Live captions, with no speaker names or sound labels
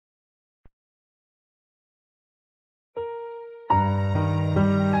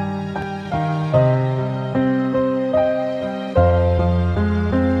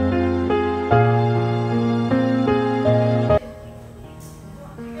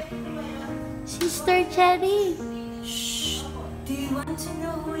Sister Cherry! Shh! Do you want to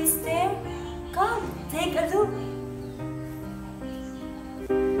know who is there? Come, take a look.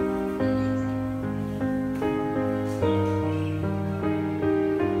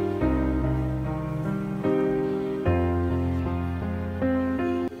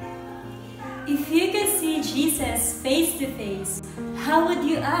 If you could see Jesus face to face, how would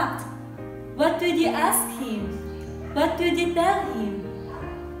you act? What would you ask him? What would you tell him?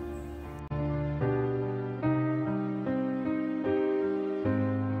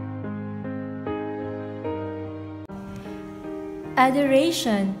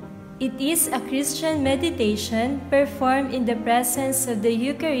 Adoration. It is a Christian meditation performed in the presence of the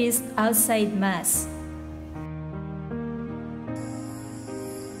Eucharist outside Mass.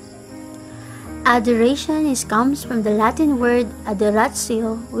 Adoration comes from the Latin word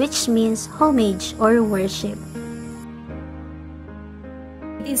adoratio, which means homage or worship.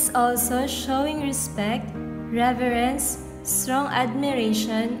 It is also showing respect, reverence, strong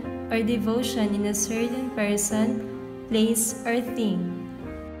admiration, or devotion in a certain person, place, or thing.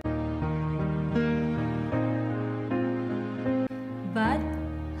 But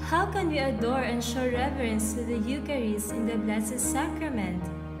how can we adore and show reverence to the Eucharist in the Blessed Sacrament?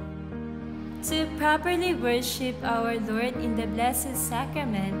 To properly worship our Lord in the Blessed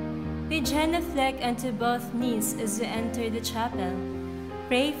Sacrament, we genuflect unto both knees as we enter the chapel.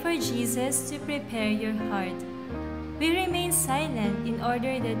 Pray for Jesus to prepare your heart. We remain silent in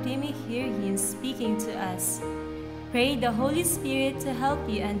order that we may hear Him speaking to us. Pray the Holy Spirit to help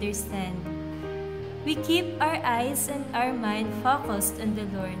you understand. We keep our eyes and our mind focused on the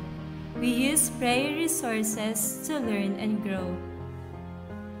Lord. We use prayer resources to learn and grow.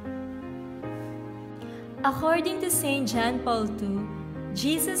 According to St. John Paul II,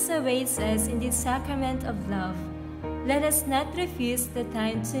 Jesus awaits us in the sacrament of love. Let us not refuse the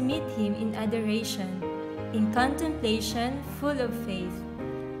time to meet Him in adoration, in contemplation full of faith.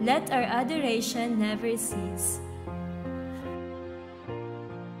 Let our adoration never cease.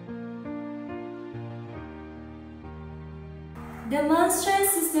 The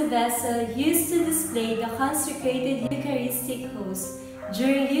monstrance is the vessel used to display the consecrated Eucharistic host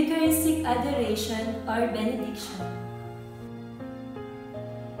during Eucharistic adoration or benediction.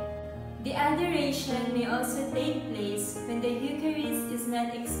 The adoration may also take place when the Eucharist is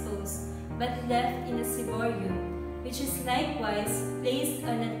not exposed but left in a ciborium, which is likewise placed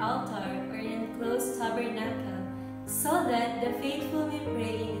on an altar or an enclosed tabernacle, so that the faithful may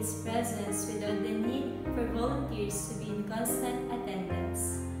pray in His presence without the need for volunteers to be in constant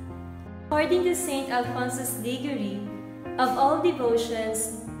attendance. According to St. Alphonsus Liguori, of all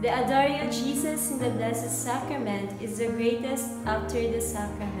devotions, the adoring of Jesus in the Blessed Sacrament is the greatest after the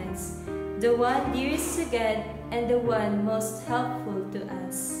sacraments, the one dearest to God and the one most helpful to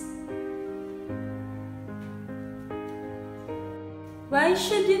us. Why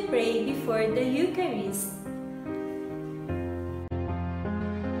should we pray before the Eucharist?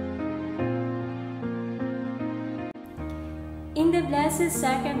 In the Blessed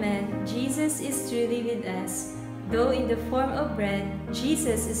Sacrament, Jesus is truly with us. Though in the form of bread,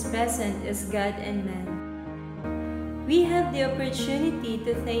 Jesus is present as God and man. We have the opportunity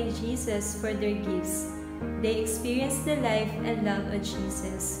to thank Jesus for their gifts. They experience the life and love of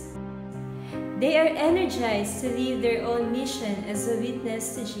Jesus. They are energized to live their own mission as a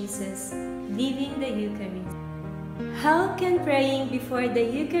witness to Jesus, living the Eucharist. How can praying before the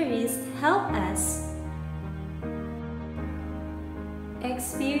Eucharist help us?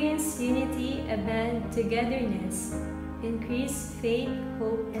 Experience unity, abound togetherness, increase faith,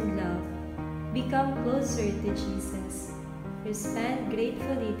 hope, and love. Become closer to Jesus. Respond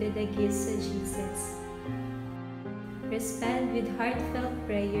gratefully to the gifts of Jesus. Respond with heartfelt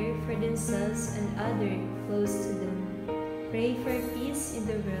prayer for themselves and others close to them. Pray for peace in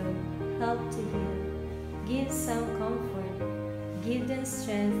the world, help to heal. Give some comfort, give them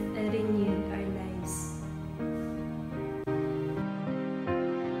strength, and renew our lives.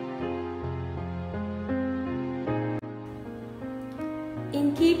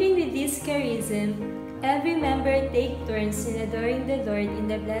 In keeping with this charism, every member take turns in adoring the Lord in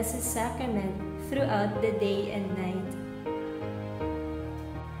the Blessed Sacrament throughout the day and night.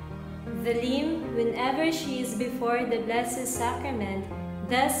 The limb, whenever she is before the Blessed Sacrament,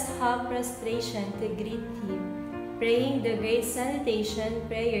 does have prostration to greet Him, praying the Great Salutation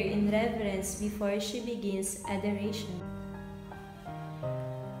prayer in reverence before she begins adoration.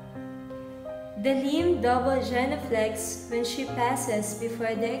 The limb double genuflects when she passes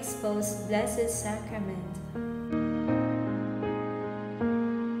before the exposed Blessed Sacrament.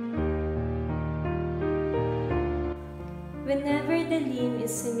 Whenever the limb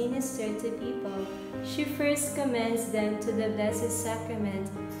is to minister to people, she first commends them to the Blessed Sacrament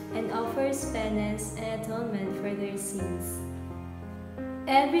and offers penance and atonement for their sins.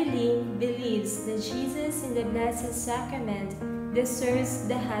 Every limb believes that Jesus in the Blessed Sacrament deserves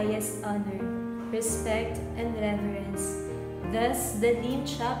the highest honor, respect, and reverence. Thus, the limb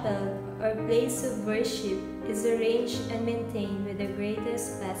chapel, or place of worship, is arranged and maintained with the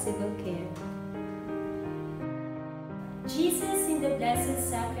greatest possible care. Jesus in the Blessed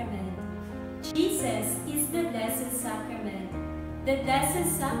Sacrament. Jesus is the Blessed Sacrament. The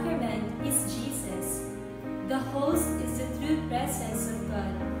Blessed Sacrament is Jesus. The host is the true presence of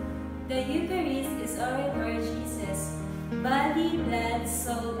God. The Eucharist is our Lord Jesus, body, blood,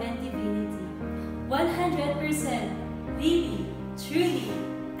 soul, and divinity. 100%, really, truly,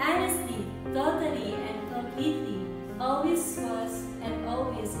 honestly, totally, and completely, always was and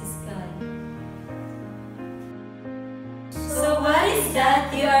always is God. So what is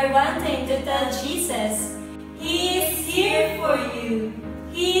that you are wanting to tell Jesus? He is here for you.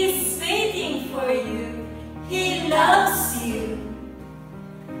 He is waiting for you. He loves